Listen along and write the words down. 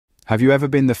Have you ever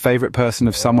been the favorite person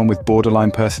of someone with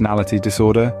borderline personality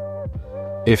disorder?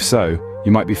 If so,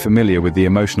 you might be familiar with the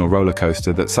emotional roller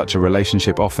coaster that such a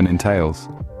relationship often entails.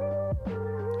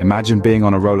 Imagine being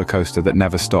on a roller coaster that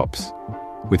never stops,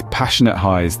 with passionate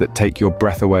highs that take your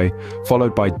breath away,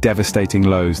 followed by devastating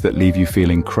lows that leave you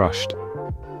feeling crushed.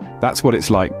 That's what it's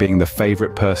like being the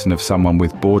favorite person of someone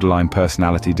with borderline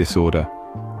personality disorder,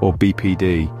 or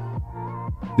BPD.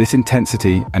 This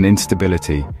intensity and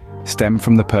instability stem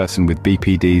from the person with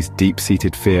BPD's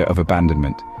deep-seated fear of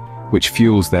abandonment, which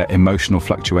fuels their emotional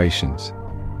fluctuations.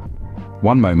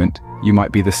 One moment, you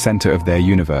might be the center of their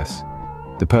universe,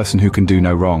 the person who can do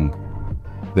no wrong.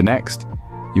 The next,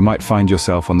 you might find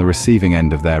yourself on the receiving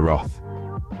end of their wrath,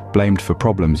 blamed for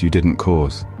problems you didn't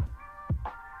cause.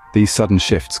 These sudden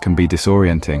shifts can be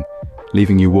disorienting,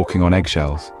 leaving you walking on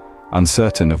eggshells,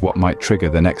 uncertain of what might trigger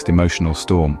the next emotional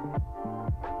storm.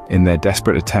 In their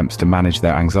desperate attempts to manage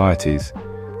their anxieties,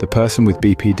 the person with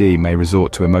BPD may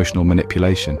resort to emotional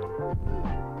manipulation.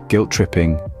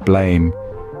 Guilt-tripping, blame,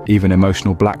 even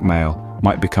emotional blackmail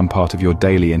might become part of your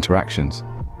daily interactions.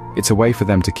 It's a way for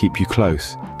them to keep you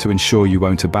close, to ensure you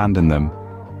won't abandon them,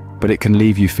 but it can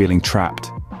leave you feeling trapped,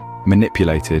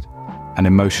 manipulated, and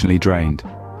emotionally drained.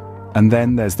 And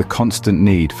then there's the constant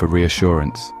need for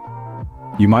reassurance.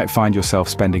 You might find yourself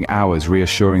spending hours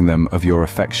reassuring them of your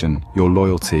affection, your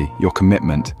loyalty, your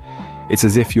commitment. It's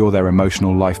as if you're their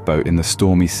emotional lifeboat in the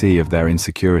stormy sea of their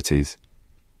insecurities.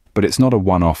 But it's not a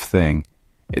one-off thing.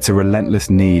 It's a relentless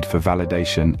need for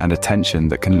validation and attention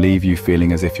that can leave you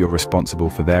feeling as if you're responsible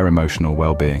for their emotional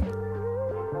well-being.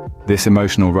 This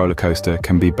emotional roller coaster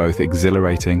can be both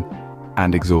exhilarating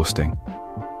and exhausting.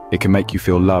 It can make you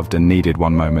feel loved and needed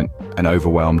one moment, and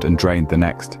overwhelmed and drained the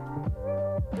next.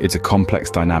 It's a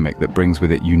complex dynamic that brings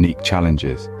with it unique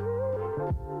challenges.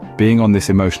 Being on this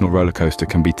emotional roller coaster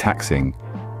can be taxing,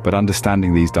 but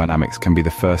understanding these dynamics can be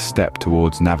the first step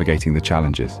towards navigating the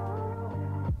challenges.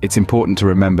 It's important to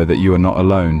remember that you are not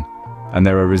alone, and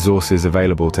there are resources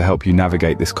available to help you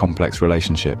navigate this complex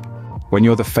relationship. When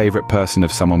you're the favorite person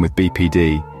of someone with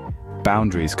BPD,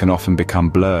 boundaries can often become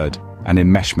blurred and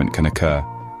enmeshment can occur.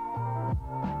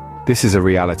 This is a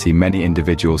reality many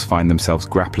individuals find themselves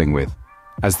grappling with,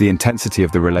 as the intensity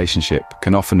of the relationship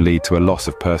can often lead to a loss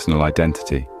of personal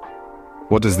identity.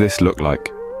 What does this look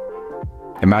like?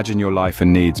 Imagine your life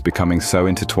and needs becoming so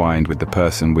intertwined with the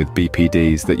person with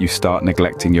BPDs that you start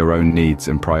neglecting your own needs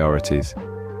and priorities.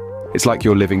 It's like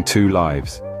you're living two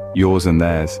lives, yours and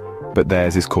theirs, but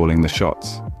theirs is calling the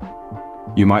shots.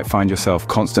 You might find yourself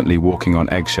constantly walking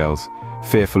on eggshells,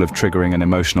 fearful of triggering an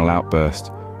emotional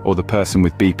outburst, or the person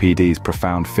with BPD's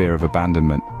profound fear of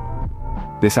abandonment.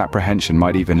 This apprehension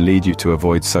might even lead you to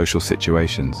avoid social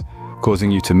situations,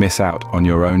 causing you to miss out on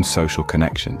your own social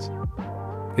connections.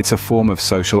 It's a form of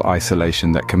social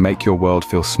isolation that can make your world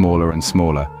feel smaller and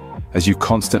smaller, as you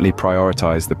constantly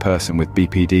prioritize the person with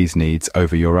BPD's needs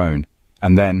over your own.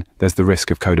 And then there's the risk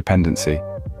of codependency.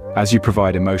 As you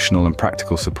provide emotional and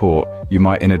practical support, you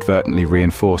might inadvertently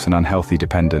reinforce an unhealthy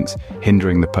dependence,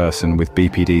 hindering the person with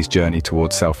BPD's journey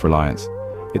towards self-reliance.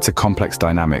 It's a complex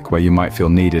dynamic where you might feel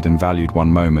needed and valued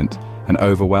one moment, and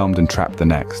overwhelmed and trapped the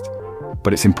next.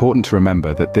 But it's important to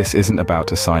remember that this isn't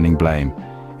about assigning blame.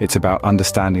 It's about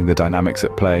understanding the dynamics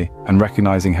at play and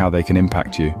recognizing how they can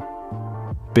impact you.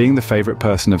 Being the favorite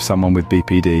person of someone with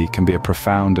BPD can be a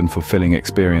profound and fulfilling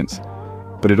experience,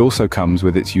 but it also comes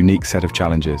with its unique set of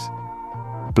challenges.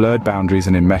 Blurred boundaries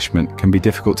and enmeshment can be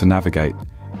difficult to navigate,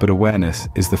 but awareness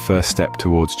is the first step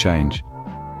towards change.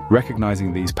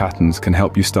 Recognizing these patterns can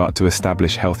help you start to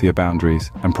establish healthier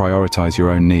boundaries and prioritize your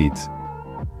own needs.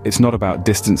 It's not about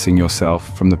distancing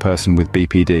yourself from the person with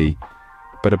BPD,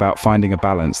 but about finding a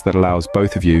balance that allows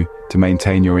both of you to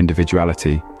maintain your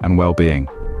individuality and well-being.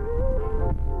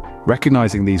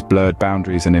 Recognizing these blurred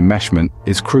boundaries and enmeshment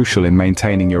is crucial in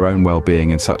maintaining your own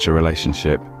well-being in such a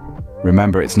relationship.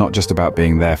 Remember, it's not just about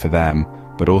being there for them,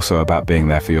 but also about being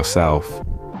there for yourself.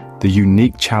 The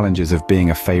unique challenges of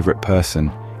being a favorite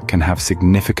person can have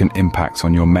significant impacts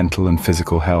on your mental and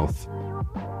physical health.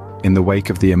 In the wake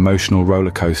of the emotional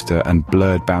roller coaster and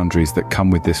blurred boundaries that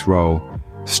come with this role,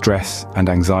 stress and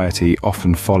anxiety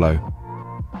often follow.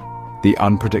 The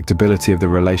unpredictability of the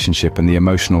relationship and the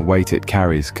emotional weight it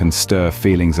carries can stir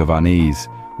feelings of unease,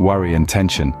 worry and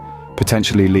tension,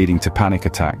 potentially leading to panic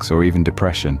attacks or even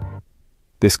depression.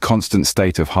 This constant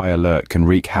state of high alert can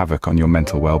wreak havoc on your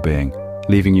mental well-being,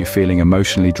 leaving you feeling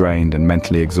emotionally drained and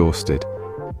mentally exhausted.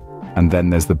 And then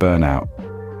there's the burnout.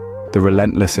 The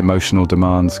relentless emotional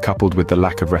demands coupled with the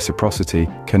lack of reciprocity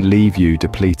can leave you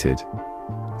depleted.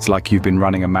 It's like you've been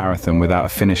running a marathon without a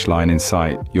finish line in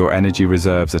sight. Your energy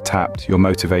reserves are tapped, your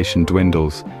motivation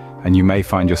dwindles, and you may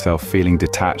find yourself feeling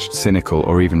detached, cynical,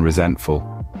 or even resentful.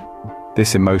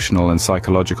 This emotional and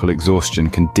psychological exhaustion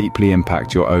can deeply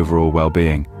impact your overall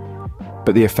well-being.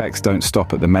 But the effects don't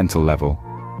stop at the mental level.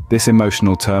 This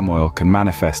emotional turmoil can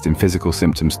manifest in physical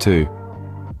symptoms too.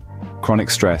 Chronic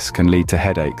stress can lead to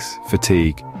headaches,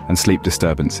 fatigue, and sleep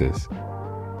disturbances.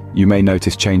 You may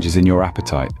notice changes in your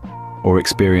appetite, or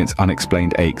experience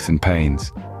unexplained aches and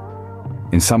pains.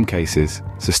 In some cases,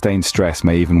 sustained stress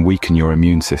may even weaken your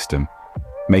immune system,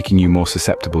 making you more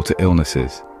susceptible to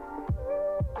illnesses.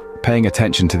 Paying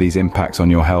attention to these impacts on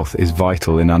your health is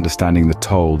vital in understanding the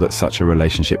toll that such a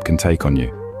relationship can take on you.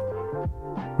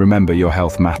 Remember, your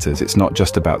health matters. It's not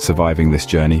just about surviving this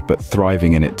journey, but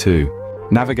thriving in it too.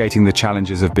 Navigating the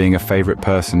challenges of being a favorite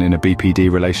person in a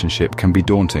BPD relationship can be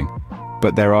daunting,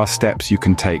 but there are steps you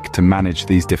can take to manage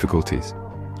these difficulties.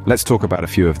 Let's talk about a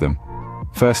few of them.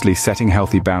 Firstly, setting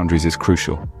healthy boundaries is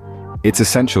crucial. It's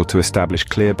essential to establish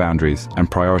clear boundaries and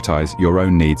prioritize your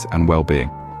own needs and well-being.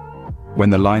 When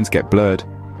the lines get blurred,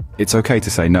 it's okay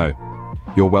to say no.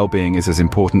 Your well-being is as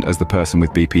important as the person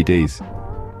with BPDs.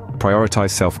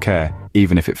 Prioritize self-care,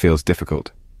 even if it feels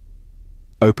difficult.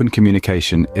 Open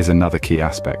communication is another key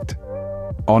aspect.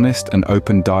 Honest and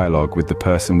open dialogue with the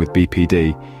person with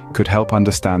BPD could help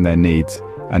understand their needs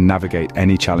and navigate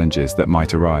any challenges that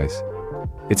might arise.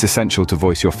 It's essential to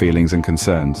voice your feelings and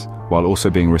concerns, while also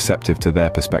being receptive to their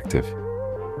perspective.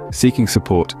 Seeking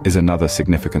support is another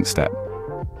significant step.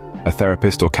 A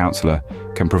therapist or counselor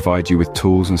can provide you with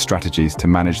tools and strategies to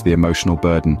manage the emotional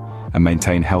burden and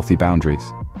maintain healthy boundaries.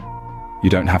 You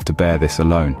don't have to bear this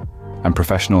alone, and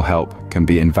professional help can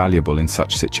be invaluable in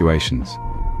such situations.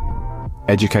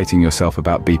 Educating yourself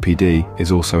about BPD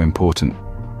is also important.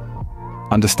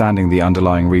 Understanding the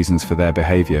underlying reasons for their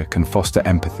behavior can foster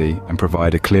empathy and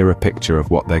provide a clearer picture of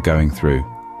what they're going through.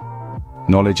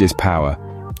 Knowledge is power,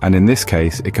 and in this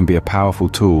case, it can be a powerful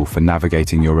tool for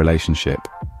navigating your relationship.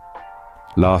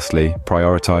 Lastly,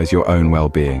 prioritize your own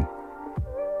well-being.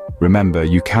 Remember,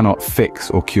 you cannot fix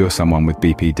or cure someone with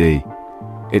BPD.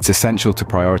 It's essential to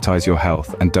prioritize your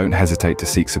health and don't hesitate to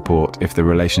seek support if the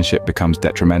relationship becomes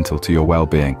detrimental to your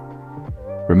well-being.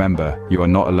 Remember, you are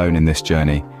not alone in this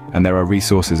journey, and there are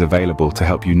resources available to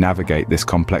help you navigate this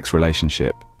complex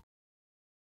relationship.